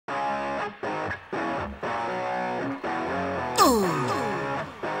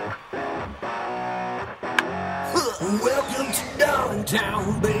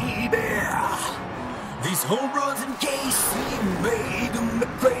downtown, baby. These home runs in KC make them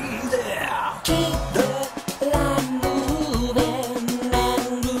crazy. Keep the line moving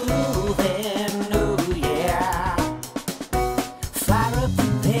and moving, oh yeah. Fire up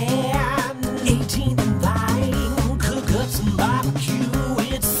the pan, 18th and Vine. Cook up some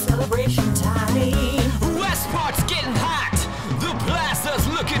barbecue, it's celebration time. Westport's getting hot, the Plaza's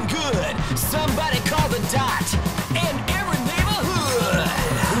looking good. Somebody call the Dot in every neighborhood.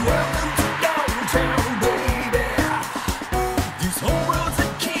 Welcome to downtown, baby. These home runs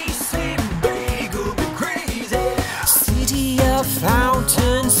in KC make them crazy. City of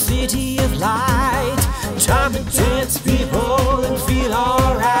fountains, city of light. Time to dance, people, and feel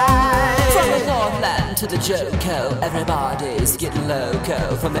alright. From the Northland to the JoCo, everybody's getting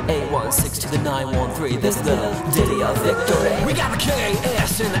loco. From the 816 to the 913, there's a little ditty of victory. We got the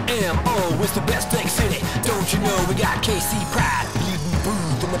KS and the MO, it's the best thing city. Don't you know we got KC pride, bleeding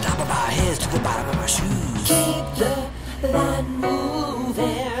through from the top of our heads to the bottom of our shoes. Keep the line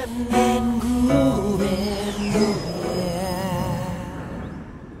moving and grooving.